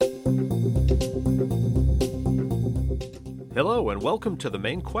Hello and welcome to The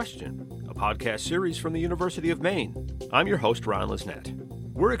Maine Question, a podcast series from the University of Maine. I'm your host, Ron Lisnett.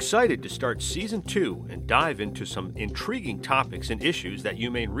 We're excited to start Season 2 and dive into some intriguing topics and issues that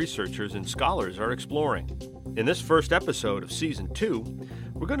UMaine researchers and scholars are exploring. In this first episode of Season 2,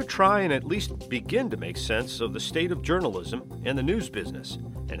 we're going to try and at least begin to make sense of the state of journalism and the news business,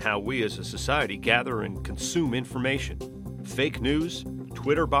 and how we as a society gather and consume information. Fake news,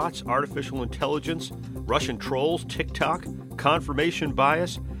 Twitter bots, artificial intelligence, Russian trolls, TikTok, confirmation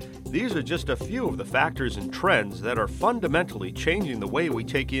bias. These are just a few of the factors and trends that are fundamentally changing the way we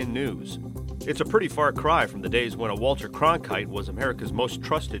take in news. It's a pretty far cry from the days when a Walter Cronkite was America's most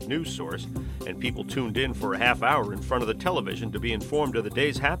trusted news source, and people tuned in for a half hour in front of the television to be informed of the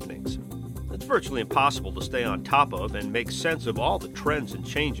day's happenings. It's virtually impossible to stay on top of and make sense of all the trends and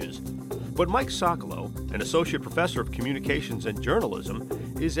changes. But Mike Socolow, an associate professor of communications and journalism,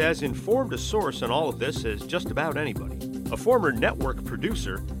 is as informed a source on all of this as just about anybody. A former network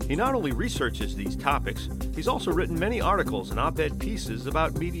producer, he not only researches these topics, he's also written many articles and op-ed pieces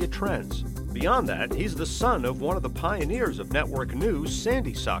about media trends. Beyond that, he's the son of one of the pioneers of network news,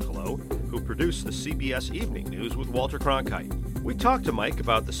 Sandy Socolow, who produced the CBS Evening News with Walter Cronkite. We talked to Mike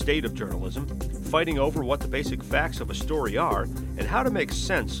about the state of journalism, fighting over what the basic facts of a story are, and how to make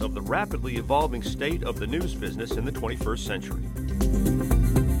sense of the rapidly evolving state of the news business in the 21st century.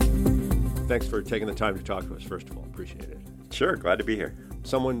 Thanks for taking the time to talk to us, first of all. Appreciate it. Sure, glad to be here.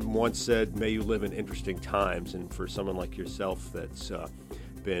 Someone once said, may you live in interesting times, and for someone like yourself that's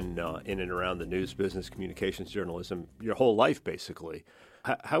been in and around the news business, communications journalism, your whole life basically,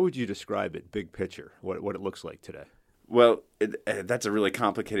 how would you describe it, big picture, what it looks like today? Well, that's a really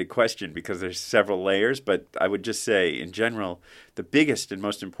complicated question because there's several layers, but I would just say, in general, the biggest and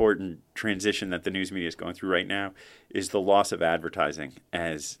most important transition that the news media is going through right now is the loss of advertising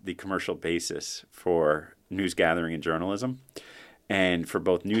as the commercial basis for news gathering and journalism. And for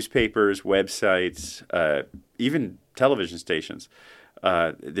both newspapers, websites, even television stations,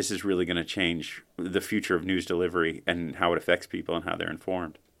 this is really going to change the future of news delivery and how it affects people and how they're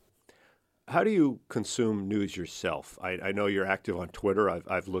informed. How do you consume news yourself? I know you're active on Twitter.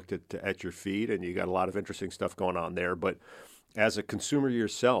 I've looked at your feed, and you got a lot of interesting stuff going on there. But as a consumer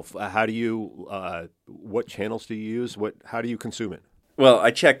yourself, how do you? What channels do you use? How do you consume it? Well,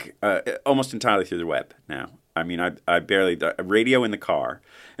 I check almost entirely through the web now. I mean, I barely radio in the car.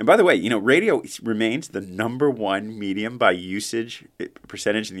 And by the way, radio remains the number one medium by usage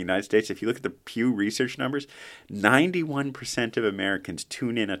percentage in the United States. If you look at the Pew Research numbers, 91% of Americans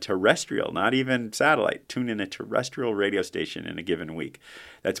tune in a terrestrial, not even satellite, tune in a terrestrial radio station in a given week.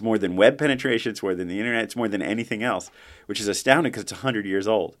 That's more than web penetration. It's more than the internet. It's more than anything else, which is astounding because it's 100 years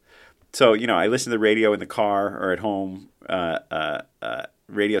old. So, I listen to the radio in the car or at home.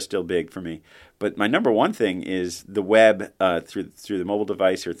 Radio's still big for me. But my number one thing is the web through the mobile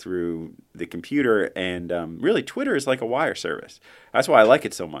device or through the computer. And really, Twitter is like a wire service. That's why I like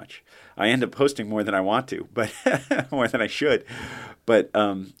it so much. I end up posting more than I want to, but more than I should. But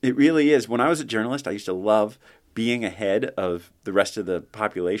it really is. When I was a journalist, I used to love being ahead of the rest of the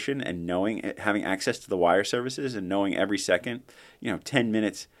population and having access to the wire services and knowing every second, 10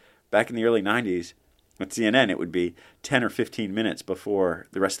 minutes. Back in the early 90s, at CNN, it would be 10 or 15 minutes before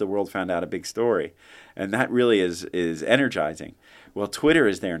the rest of the world found out a big story. And that really is energizing. Well, Twitter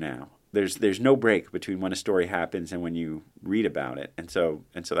is there now. There's no break between when a story happens and when you read about it. And so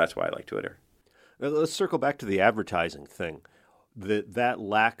that's why I like Twitter. Let's circle back to the advertising thing. That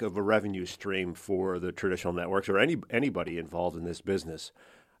lack of a revenue stream for the traditional networks or anybody involved in this business,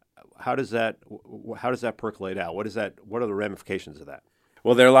 how does that percolate out? What are the ramifications of that?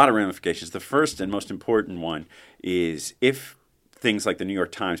 Well, there are a lot of ramifications. The first and most important one is if things like the New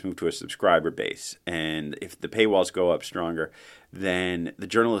York Times move to a subscriber base and if the paywalls go up stronger, then the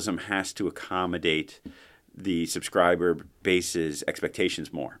journalism has to accommodate the subscriber base's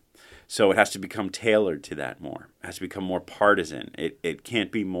expectations more. So it has to become tailored to that more. It has to become more partisan. It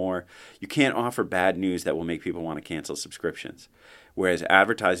can't be more – you can't offer bad news that will make people want to cancel subscriptions. Whereas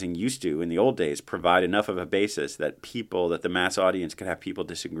advertising used to, in the old days, provide enough of a basis that the mass audience could have people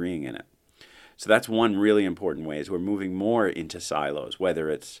disagreeing in it. So that's one really important way is we're moving more into silos, whether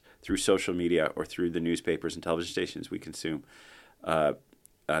it's through social media or through the newspapers and television stations we consume.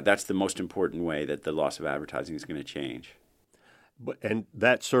 That's the most important way that the loss of advertising is going to change. And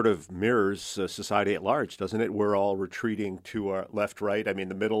that sort of mirrors society at large, doesn't it? We're all retreating to our left, right. I mean,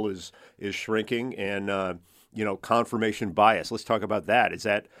 the middle is shrinking, and confirmation bias. Let's talk about that. Is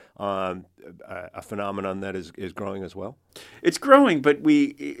that a phenomenon that is growing as well? It's growing, but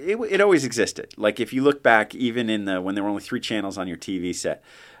it always existed. Like if you look back, even when there were only 3 channels on your TV set,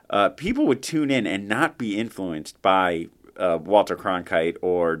 people would tune in and not be influenced by Walter Cronkite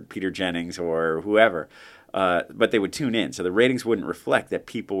or Peter Jennings or whoever. But they would tune in. So the ratings wouldn't reflect that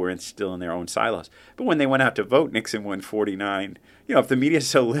people were still in their own silos. But when they went out to vote, Nixon won 49. If the media is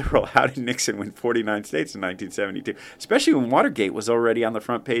so liberal, how did Nixon win 49 states in 1972? Especially when Watergate was already on the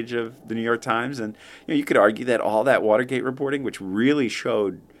front page of the New York Times. And you could argue that all that Watergate reporting, which really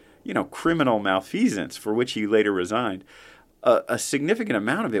showed criminal malfeasance for which he later resigned, a significant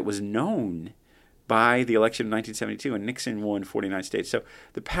amount of it was known by the election of 1972, and Nixon won 49 states. So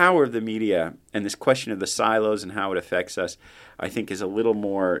the power of the media and this question of the silos and how it affects us, I think, is a little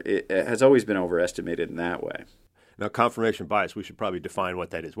more, it has always been overestimated in that way. Now, confirmation bias, we should probably define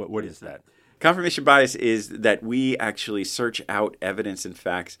what that is. What is that? Confirmation bias is that we actually search out evidence and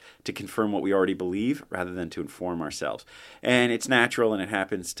facts to confirm what we already believe rather than to inform ourselves. And it's natural and it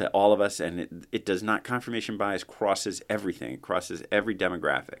happens to all of us, and it does not. Confirmation bias crosses everything. It crosses every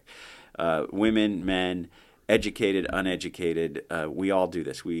demographic. Women, men, educated, uneducated, we all do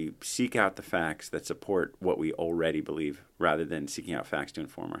this. We seek out the facts that support what we already believe rather than seeking out facts to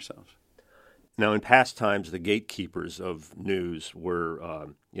inform ourselves. Now, in past times, the gatekeepers of news were,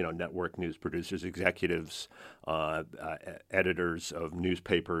 network news producers, executives, editors of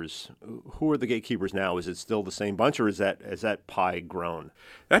newspapers. Who are the gatekeepers now? Is it still the same bunch, or has that pie grown?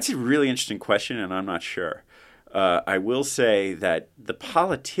 That's a really interesting question, and I'm not sure. I will say that the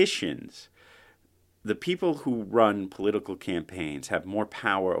politicians, the people who run political campaigns, have more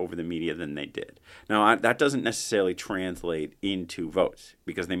power over the media than they did. Now, that doesn't necessarily translate into votes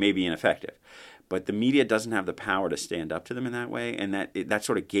because they may be ineffective. But the media doesn't have the power to stand up to them in that way, and that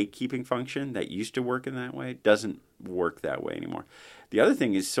sort of gatekeeping function that used to work in that way doesn't work that way anymore. The other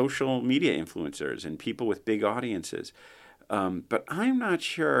thing is social media influencers and people with big audiences. But I'm not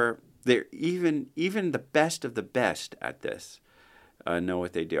sure they're even the best of the best at this know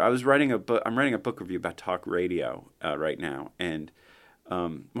what they do. I'm writing a book review about talk radio right now, and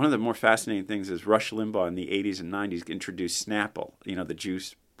one of the more fascinating things is Rush Limbaugh in the 80s and 90s introduced Snapple, the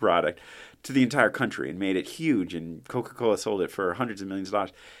juice product, to the entire country and made it huge, and Coca-Cola sold it for hundreds of millions of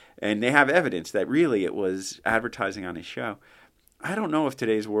dollars. And they have evidence that really it was advertising on his show. I don't know if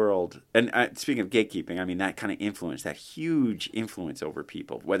today's world, and speaking of gatekeeping, I mean that kind of influence, that huge influence over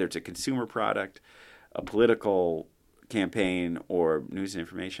people, whether it's a consumer product, a political campaign, or news and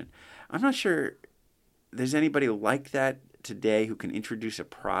information. I'm not sure there's anybody like that today who can introduce a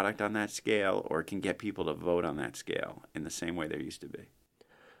product on that scale or can get people to vote on that scale in the same way there used to be.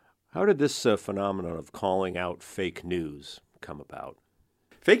 How did this phenomenon of calling out fake news come about?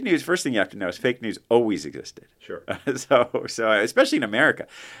 Fake news, first thing you have to know is fake news always existed. Sure. So especially in America.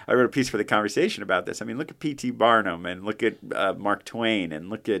 I wrote a piece for The Conversation about this. I mean, look at P.T. Barnum and look at Mark Twain and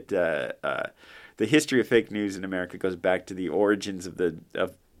look at the history of fake news in America goes back to the origins of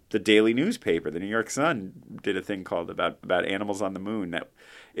the daily newspaper. The New York Sun did a thing called about animals on the moon that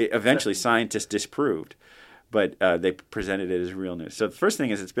eventually scientists disproved, but they presented it as real news. So the first thing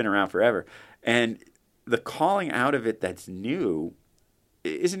is it's been around forever. And the calling out of it that's new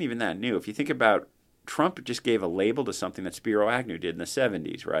isn't even that new. If you think about Trump just gave a label to something that Spiro Agnew did in the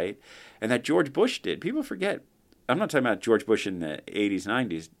 70s, right? And that George Bush did. People forget. I'm not talking about George Bush in the 80s,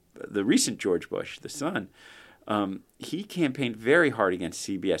 90s. The recent George Bush, the son, he campaigned very hard against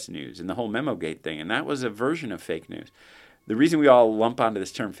CBS News and the whole Memogate thing, and that was a version of fake news. The reason we all lump onto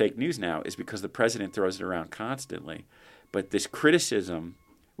this term fake news now is because the president throws it around constantly. But this criticism,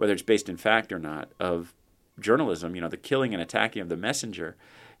 whether it's based in fact or not, of journalism, the killing and attacking of the messenger,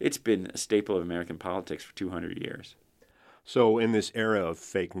 it's been a staple of American politics for 200 years. So in this era of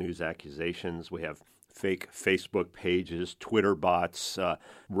fake news accusations, we have fake Facebook pages, Twitter bots,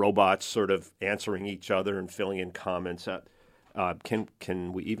 robots sort of answering each other and filling in comments.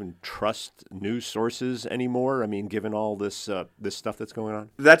 Can we even trust news sources anymore? I mean, given all this stuff that's going on?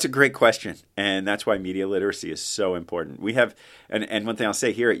 That's a great question, and that's why media literacy is so important. We have, and one thing I'll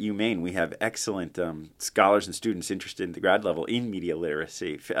say here at UMaine, we have excellent scholars and students interested in the grad level in media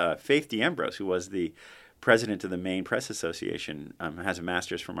literacy. Faith D'Ambrose, who was the president of the Maine Press Association, has a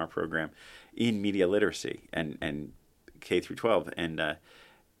master's from our program in media literacy and K through 12, and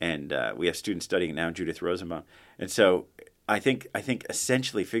we have students studying it now, Judith Rosenbaum, and so. I think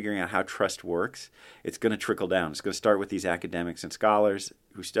essentially figuring out how trust works, it's going to trickle down. It's going to start with these academics and scholars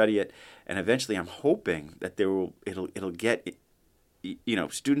who study it, and eventually I'm hoping that it'll get,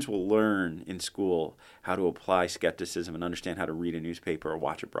 students will learn in school how to apply skepticism and understand how to read a newspaper or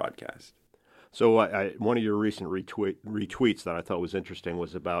watch a broadcast. So one of your recent retweets that I thought was interesting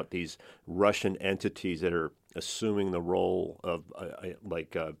was about these Russian entities that are assuming the role of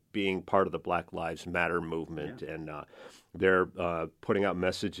being part of the Black Lives Matter movement, and they're putting out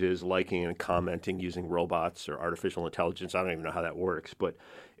messages, liking and commenting using robots or artificial intelligence. I don't even know how that works, but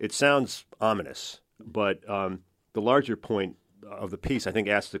it sounds ominous. But the larger point of the piece, I think,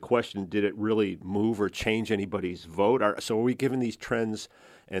 asks the question, did it really move or change anybody's vote? So are we giving these trends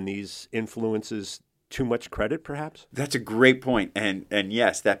and these influences too much credit, perhaps? That's a great point. And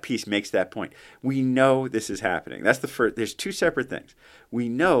yes, that piece makes that point. We know this is happening. That's the first. There's two separate things. We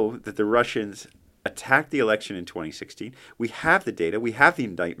know that the Russians attacked the election in 2016. We have the data. We have the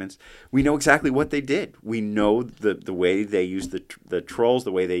indictments. We know exactly what they did. We know the way they used the trolls,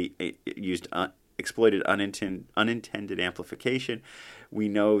 the way they used exploited unintended amplification. We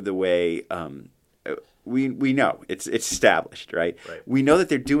know the way we know it's established, right? We know that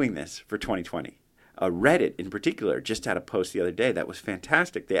they're doing this for 2020. Reddit, in particular, just had a post the other day that was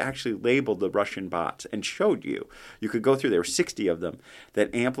fantastic. They actually labeled the Russian bots and showed you. You could go through. There were 60 of them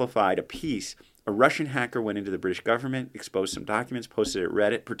that amplified a piece. A Russian hacker went into the British government, exposed some documents, posted it at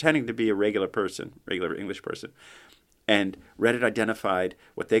Reddit, pretending to be a regular English person. And Reddit identified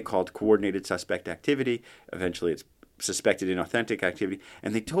what they called coordinated suspect activity. Eventually, it's suspected inauthentic activity.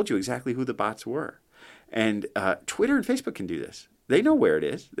 And they told you exactly who the bots were. And Twitter and Facebook can do this. They know where it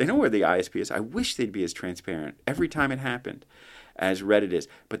is. They know where the ISP is. I wish they'd be as transparent every time it happened as Reddit is,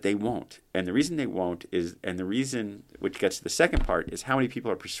 but they won't. And the reason they won't is, and the reason, which gets to the second part, is how many people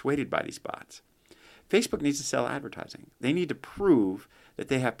are persuaded by these bots. Facebook needs to sell advertising. They need to prove that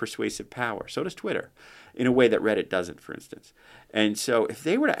they have persuasive power. So does Twitter, in a way that Reddit doesn't, for instance. And so if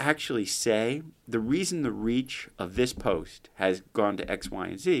they were to actually say the reason the reach of this post has gone to X, Y,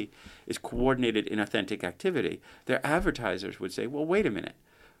 and Z is coordinated inauthentic activity, their advertisers would say, well, wait a minute.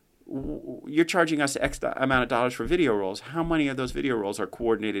 You're charging us X amount of dollars for video rolls. How many of those video rolls are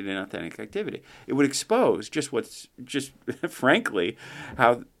coordinated inauthentic activity? It would expose just frankly,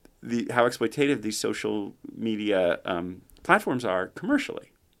 how exploitative these social media platforms are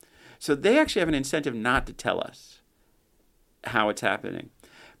commercially. So they actually have an incentive not to tell us how it's happening.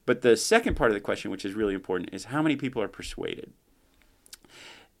 But the second part of the question, which is really important, is how many people are persuaded?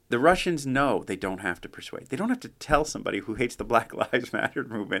 The Russians know they don't have to persuade. They don't have to tell somebody who hates the Black Lives Matter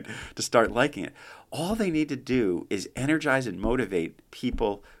movement to start liking it. All they need to do is energize and motivate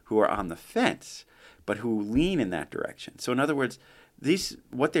people who are on the fence, but who lean in that direction. So in other words,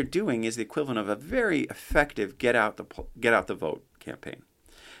 what they're doing is the equivalent of a very effective get out the vote campaign.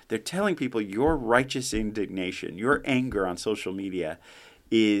 They're telling people your righteous indignation, your anger on social media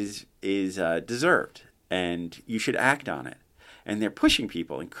is deserved, and you should act on it. And they're pushing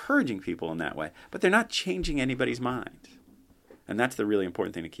people, encouraging people in that way, but they're not changing anybody's mind. And that's the really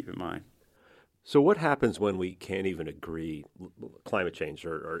important thing to keep in mind. So what happens when we can't even agree, climate change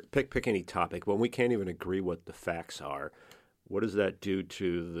or pick any topic, when we can't even agree what the facts are? What does that do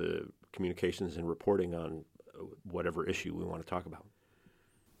to the communications and reporting on whatever issue we want to talk about?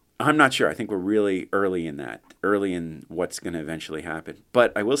 I'm not sure. I think we're really early in what's going to eventually happen.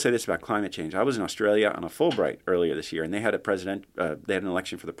 But I will say this about climate change. I was in Australia on a Fulbright earlier this year, and they had they had an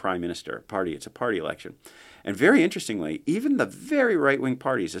election for the prime minister party. It's a party election. And very interestingly, even the very right-wing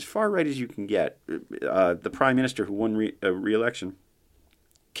parties, as far right as you can get, the prime minister who won re-election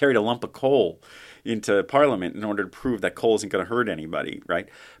carried a lump of coal into parliament in order to prove that coal isn't going to hurt anybody, right?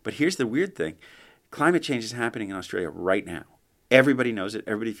 But here's the weird thing. Climate change is happening in Australia right now. Everybody knows it.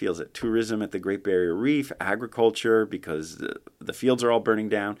 Everybody feels it. Tourism at the Great Barrier Reef, agriculture, because the fields are all burning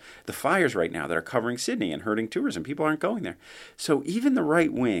down. The fires right now that are covering Sydney and hurting tourism. People aren't going there. So even the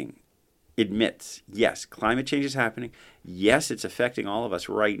right wing admits, yes, climate change is happening. Yes, it's affecting all of us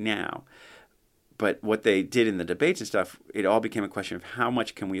right now. But what they did in the debates and stuff, it all became a question of how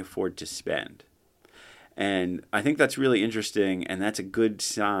much can we afford to spend? And I think that's really interesting, and that's a good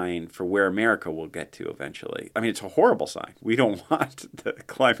sign for where America will get to eventually. I mean, it's a horrible sign. We don't want the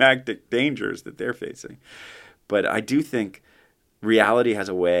climactic dangers that they're facing. But I do think reality has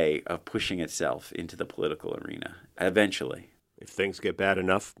a way of pushing itself into the political arena eventually. If things get bad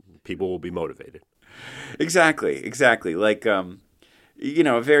enough, people will be motivated. Exactly. Like, a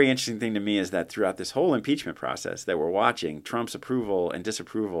very interesting thing to me is that throughout this whole impeachment process that we're watching, Trump's approval and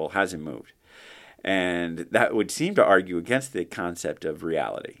disapproval hasn't moved. And that would seem to argue against the concept of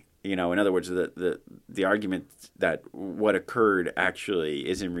reality. In other words, the argument that what occurred actually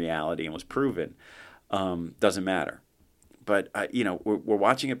is in reality and was proven doesn't matter. But, we're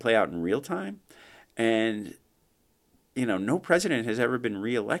watching it play out in real time. And, no president has ever been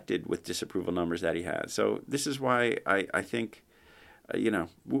reelected with disapproval numbers that he has. So this is why I think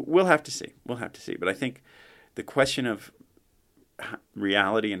we'll have to see. We'll have to see. But I think the question of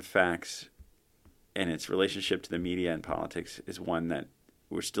reality and facts and its relationship to the media and politics is one that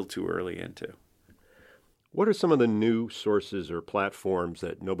we're still too early into. What are some of the new sources or platforms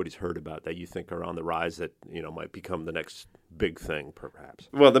that nobody's heard about that you think are on the rise that might become the next big thing, perhaps?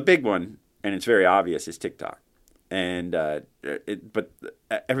 Well, the big one, and it's very obvious, is TikTok. And but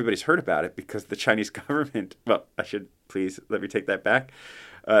everybody's heard about it because the Chinese government. Well, please let me take that back.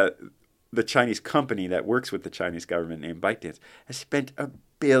 The Chinese company that works with the Chinese government named ByteDance has spent $1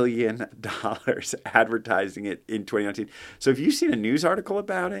 billion advertising it in 2019. So if you've seen a news article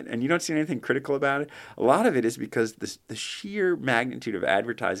about it and you don't see anything critical about it, a lot of it is because the sheer magnitude of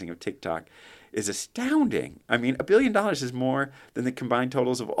advertising of TikTok is astounding. I mean, $1 billion is more than the combined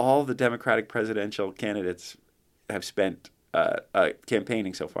totals of all the Democratic presidential candidates have spent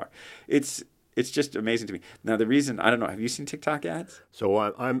campaigning so far. It's just amazing to me. Now, the reason, I don't know, have you seen TikTok ads? So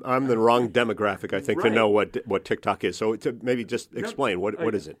I'm the wrong demographic, I think, Right. to know what TikTok is. So to maybe just explain,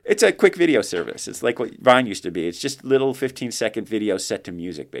 what is it? It's a quick video service. It's like what Vine used to be. It's just little 15-second videos set to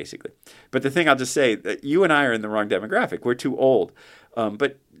music, basically. But the thing I'll just say, that you and I are in the wrong demographic. We're too old.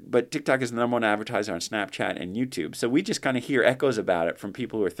 But TikTok is the number one advertiser on Snapchat and YouTube. So we just kind of hear echoes about it from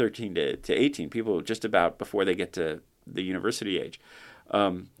people who are 13 to 18, people just about before they get to the university age.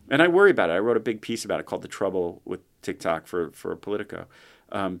 And I worry about it. I wrote a big piece about it called The Trouble with TikTok for Politico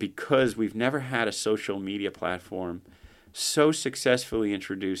because we've never had a social media platform so successfully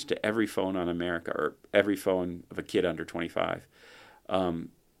introduced to every phone on America or every phone of a kid under 25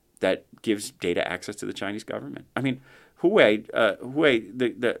 that gives data access to the Chinese government. I mean, Huawei,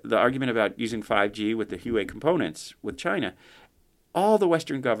 the argument about using 5G with the Huawei components with China, all the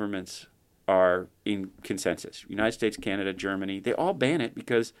Western governments are in consensus. United States, Canada, Germany, they all ban it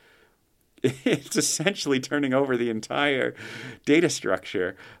because it's essentially turning over the entire data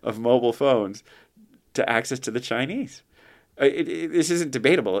structure of mobile phones to access to the Chinese. This isn't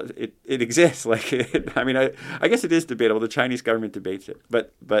debatable. It exists. I guess it is debatable. The Chinese government debates it.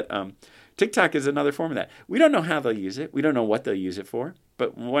 But TikTok is another form of that. We don't know how they'll use it. We don't know what they'll use it for.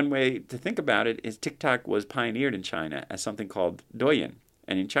 But one way to think about it is TikTok was pioneered in China as something called Douyin.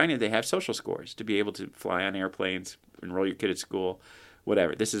 And in China, they have social scores to be able to fly on airplanes, enroll your kid at school,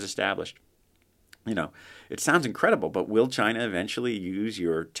 whatever. This is established. It sounds incredible, but will China eventually use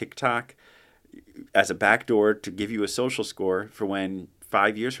your TikTok as a backdoor to give you a social score for when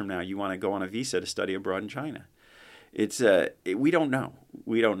 5 years from now you want to go on a visa to study abroad in China? We don't know.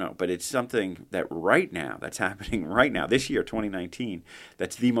 But it's something that right now, that's happening right now, this year, 2019,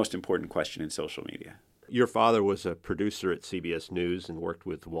 that's the most important question in social media. Your father was a producer at CBS News and worked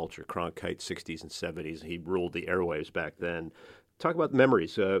with Walter Cronkite 60s and 70s. He ruled the airwaves back then. Talk about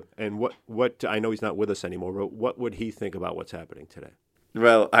memories and what I know he's not with us anymore, but what would he think about what's happening today?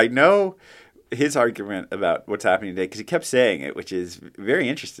 Well, I know his argument about what's happening today because he kept saying it, which is very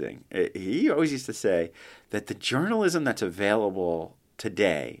interesting. He always used to say that the journalism that's available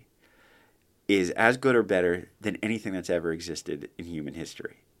today is as good or better than anything that's ever existed in human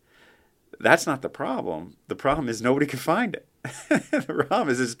history. That's not the problem. The problem is nobody can find it. The problem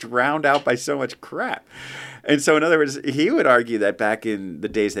is it's drowned out by so much crap. And so, in other words, he would argue that back in the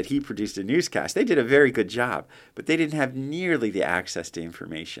days that he produced a newscast, they did a very good job, but they didn't have nearly the access to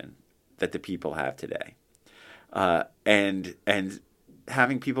information that the people have today. And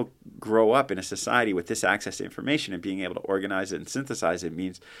having people grow up in a society with this access to information and being able to organize it and synthesize it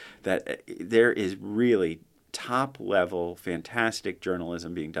means that there is really top-level, fantastic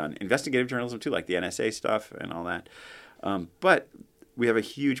journalism being done. Investigative journalism, too, like the NSA stuff and all that. But we have a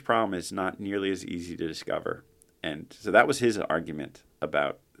huge problem. It's not nearly as easy to discover. And so that was his argument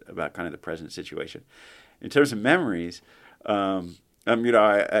about kind of the present situation. In terms of memories,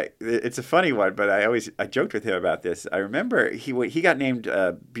 it's a funny one, but I joked with him about this. I remember he got named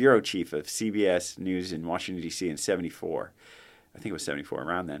bureau chief of CBS News in Washington, D.C. in 74. I think it was 74,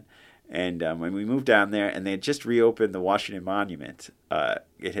 around then. And when we moved down there, and they had just reopened the Washington Monument,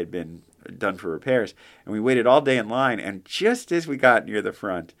 it had been done for repairs, and we waited all day in line. And just as we got near the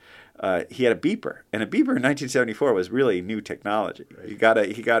front, he had a beeper, and a beeper in 1974 was really new technology. He got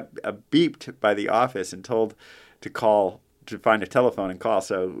beeped by the office and told to call to find a telephone and call.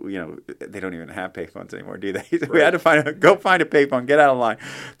 So they don't even have payphones anymore, do they? Right. We had to go find a payphone, get out of line.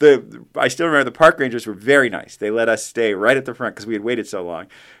 I still remember the park rangers were very nice. They let us stay right at the front because we had waited so long,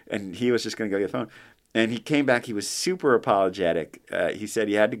 and he was just going to go get a phone. And he came back. He was super apologetic. He said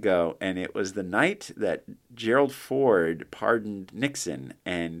he had to go, and it was the night that Gerald Ford pardoned Nixon,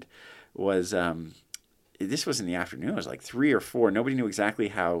 and was this was in the afternoon. It was like 3 or 4. Nobody knew exactly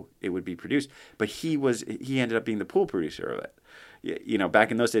how it would be produced, but he ended up being the pool producer of it.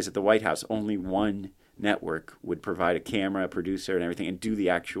 back in those days at the White House, only one network would provide a camera, a producer, and everything, and do the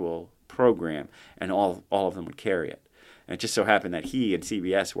actual program, and all of them would carry it. And it just so happened that he and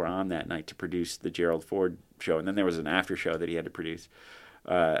CBS were on that night to produce the Gerald Ford show, and then there was an after show that he had to produce.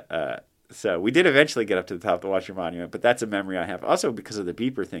 So we did eventually get up to the top of the Washington Monument, but that's a memory I have. Also because of the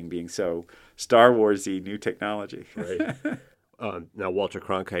beeper thing being so Star Wars-y new technology. Right. Now, Walter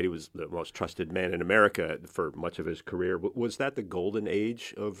Cronkite, he was the most trusted man in America for much of his career. Was that the golden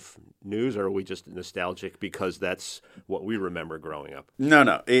age of news, or are we just nostalgic because that's what we remember growing up?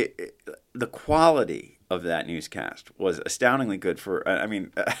 No. The quality of that newscast was astoundingly good for,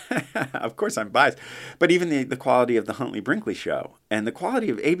 of course I'm biased, but even the quality of the Huntley Brinkley show and the quality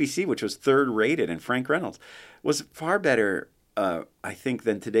of ABC, which was third rated, and Frank Reynolds was far better, I think,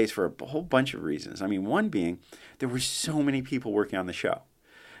 than today's for a whole bunch of reasons. I mean, one being there were so many people working on the show.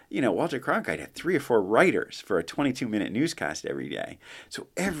 Walter Cronkite had 3 or 4 writers for a 22-minute newscast every day. So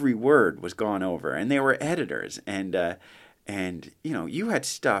every word was gone over, and there were editors, and you had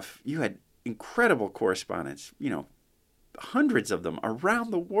stuff, you had incredible correspondents, hundreds of them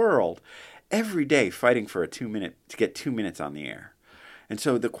around the world every day fighting for to get 2 minutes on the air. And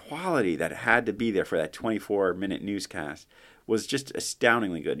so the quality that had to be there for that 24-minute newscast was just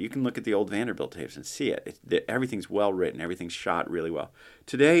astoundingly good. You can look at the old Vanderbilt tapes and see it. Everything's well written. Everything's shot really well.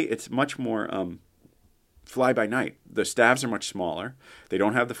 Today, it's much more fly by night. The staffs are much smaller. They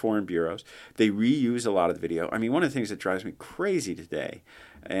don't have the foreign bureaus. They reuse a lot of the video. I mean, one of the things that drives me crazy today,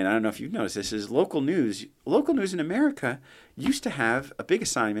 and I don't know if you've noticed this, is local news. Local news in America used to have a big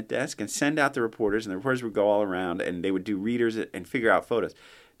assignment desk and send out the reporters, and the reporters would go all around, and they would do readers and figure out photos.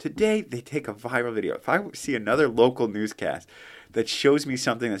 Today, they take a viral video. If I see another local newscast that shows me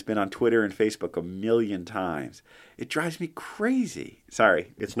something that's been on Twitter and Facebook a million times, it drives me crazy.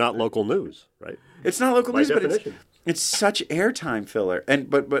 Sorry. It's not local news, right? It's not local news, definition. But it's such airtime filler.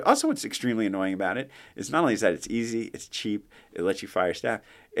 And but also what's extremely annoying about it is not only is that it's easy, it's cheap, it lets you fire staff,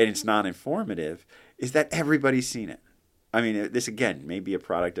 and it's not informative, is that everybody's seen it. I mean, this, again, may be a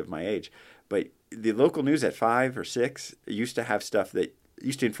product of my age, but the local news at 5 or 6 used to have stuff that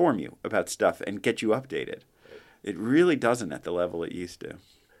used to inform you about stuff and get you updated. It really doesn't at the level it used to.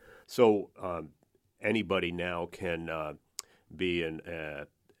 So anybody now can be an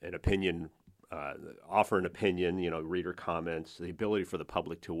opinion, offer an opinion, reader comments, the ability for the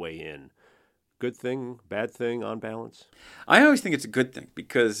public to weigh in. Good thing, bad thing, on balance? I always think it's a good thing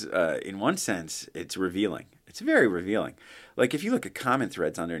because in one sense, it's revealing. It's very revealing. Like if you look at comment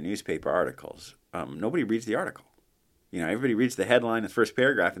threads under newspaper articles, nobody reads the article. Everybody reads the headline, the first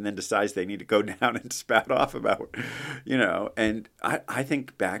paragraph, and then decides they need to go down and spout off about, And I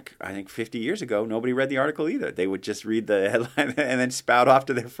think 50 years ago, nobody read the article either. They would just read the headline and then spout off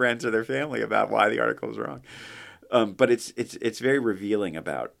to their friends or their family about why the article was wrong. But it's very revealing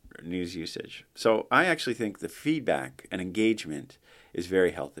about news usage. So I actually think the feedback and engagement is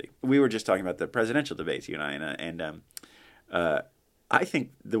very healthy. We were just talking about the presidential debates, you and I, and I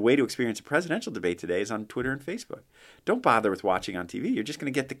think the way to experience a presidential debate today is on Twitter and Facebook. Don't bother with watching on TV. You're just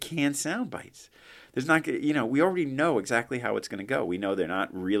going to get the canned sound bites. There's not, we already know exactly how it's going to go. We know they're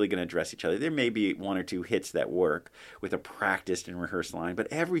not really going to address each other. There may be 1 or 2 hits that work with a practiced and rehearsed line, but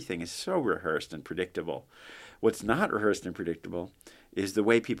everything is so rehearsed and predictable. What's not rehearsed and predictable is the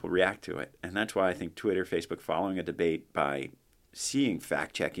way people react to it. And that's why I think Twitter, Facebook, following a debate by seeing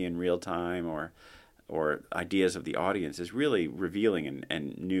fact-checking in real time or ideas of the audience is really revealing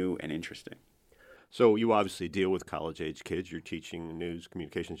and new and interesting. So you obviously deal with college-age kids. You're teaching news,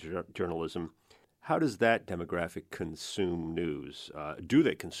 communications, journalism. How does that demographic consume news? Do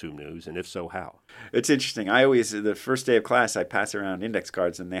they consume news, and if so, how? It's interesting. The first day of class, I pass around index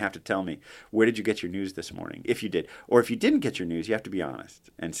cards, and they have to tell me, where did you get your news this morning, if you did. Or if you didn't get your news, you have to be honest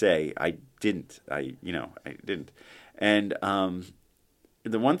and say, I didn't. I didn't. And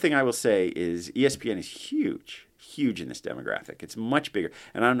the one thing I will say is ESPN is huge in this demographic. It's much bigger.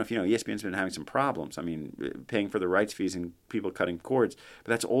 And I don't know if you know, ESPN's been having some problems. I mean, paying for the rights fees and people cutting cords, but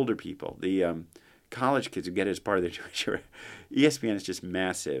that's older people. The college kids who get it as part of their tuition. ESPN is just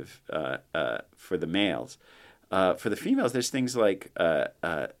massive for the males. For the females, there's things like,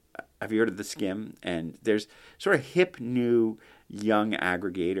 have you heard of The Skim? And there's sort of hip, new, young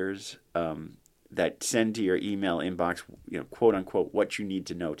aggregators that send to your email inbox, quote unquote, what you need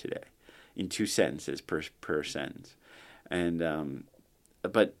to know today, in 2 sentences per sentence. And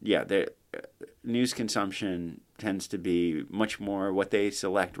but yeah, news consumption tends to be much more what they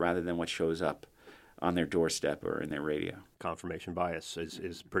select rather than what shows up on their doorstep or in their radio. Confirmation bias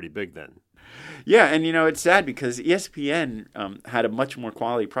is pretty big then. Yeah, and it's sad because ESPN had a much more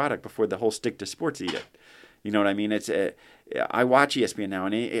quality product before the whole stick to sports edict. You know what I mean? I watch ESPN now,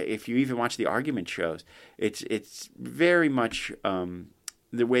 and if you even watch the argument shows, it's very much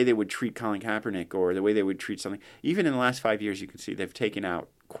the way they would treat Colin Kaepernick or the way they would treat something. Even in the last 5 years, you can see they've taken out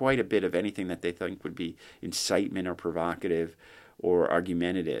quite a bit of anything that they think would be incitement or provocative or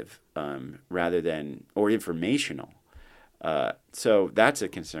argumentative rather than or informational. So that's a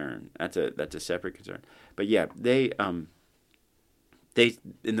concern. That's a separate concern. But yeah, they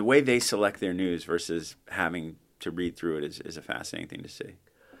in the way they select their news versus having to read through it is a fascinating thing to see.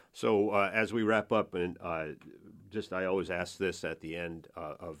 So as we wrap up, and I always ask this at the end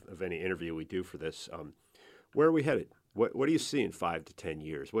of any interview we do for this, where are we headed? What do you see in 5 to 10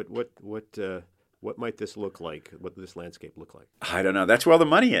 years? What might this look like? What does this landscape look like? I don't know. That's where all the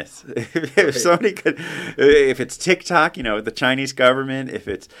money is. If somebody could, if it's TikTok, the Chinese government, if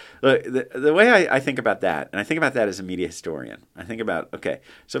it's the way I think about that, and I think about that as a media historian. I think about, okay,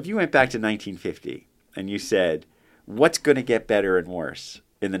 so if you went back to 1950 and you said, what's going to get better and worse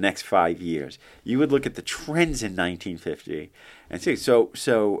in the next 5 years? You would look at the trends in 1950 and say, so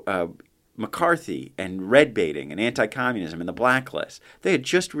McCarthy and red baiting and anti-communism and the blacklist, they had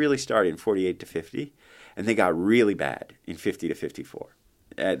just really started in 48 to 50, and they got really bad in 50 to 54.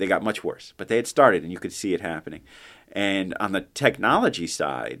 They got much worse, but they had started, and you could see it happening. And on the technology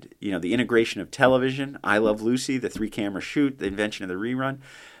side, the integration of television, I Love Lucy, the 3-camera shoot, the invention of the rerun,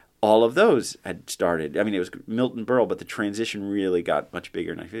 all of those had started. I mean, it was Milton Berle, but the transition really got much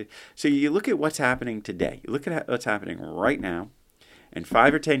bigger in 1950. So you look at what's happening today. You look at what's happening right now. In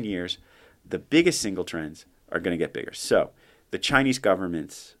 5 or 10 years, the biggest single trends are going to get bigger. So the Chinese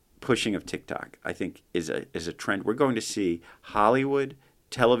government's pushing of TikTok, I think, is a trend. We're going to see Hollywood,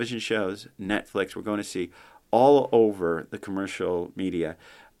 television shows, Netflix. We're going to see all over the commercial media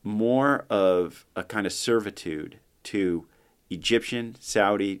more of a kind of servitude to Egyptian,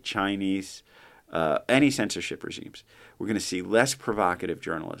 Saudi, Chinese, any censorship regimes. We're going to see less provocative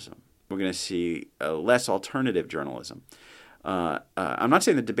journalism. We're going to see less alternative journalism. I'm not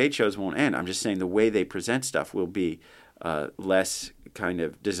saying the debate shows won't end. I'm just saying the way they present stuff will be less kind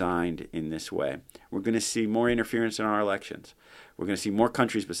of designed in this way. We're going to see more interference in our elections. We're going to see more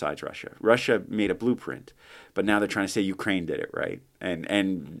countries besides Russia. Russia made a blueprint, but now they're trying to say Ukraine did it, right?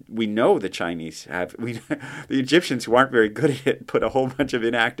 And we know the Chinese have. The Egyptians, who aren't very good at it, put a whole bunch of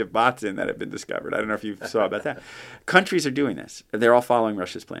inactive bots in that have been discovered. I don't know if you saw about that. Countries are doing this. They're all following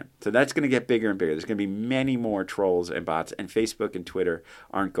Russia's plan. So that's going to get bigger and bigger. There's going to be many more trolls and bots, and Facebook and Twitter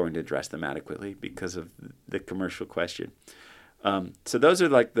aren't going to address them adequately because of the commercial question. So those are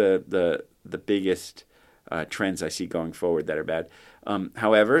like the biggest trends I see going forward that are bad.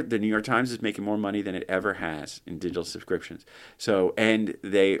 However, the New York Times is making more money than it ever has in digital subscriptions. So, and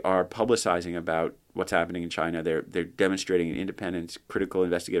they are publicizing about what's happening in China. They're demonstrating independence, critical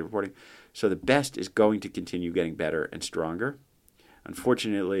investigative reporting. So the best is going to continue getting better and stronger.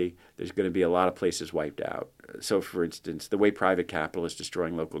 Unfortunately, there's going to be a lot of places wiped out. So, for instance, the way private capital is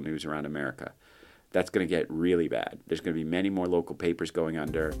destroying local news around America, that's going to get really bad. There's going to be many more local papers going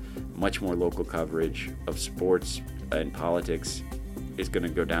under, much more local coverage of sports and politics is going to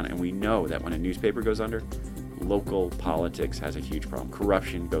go down. And we know that when a newspaper goes under, local politics has a huge problem.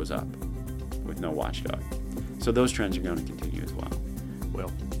 Corruption goes up with no watchdog. So those trends are going to continue as well. Well,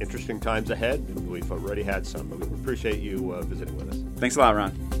 interesting times ahead, and we've already had some, but we appreciate you visiting with us. Thanks a lot,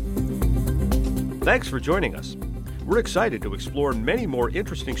 Ron. Thanks for joining us. We're excited to explore many more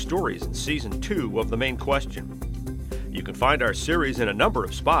interesting stories in Season 2 of The Main Question. You can find our series in a number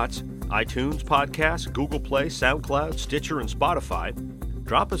of spots: iTunes, Podcasts, Google Play, SoundCloud, Stitcher, and Spotify.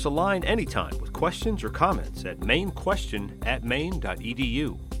 Drop us a line anytime with questions or comments at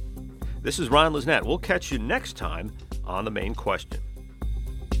mainquestion@maine.edu. This is Ron Lisnett. We'll catch you next time on The Main Question.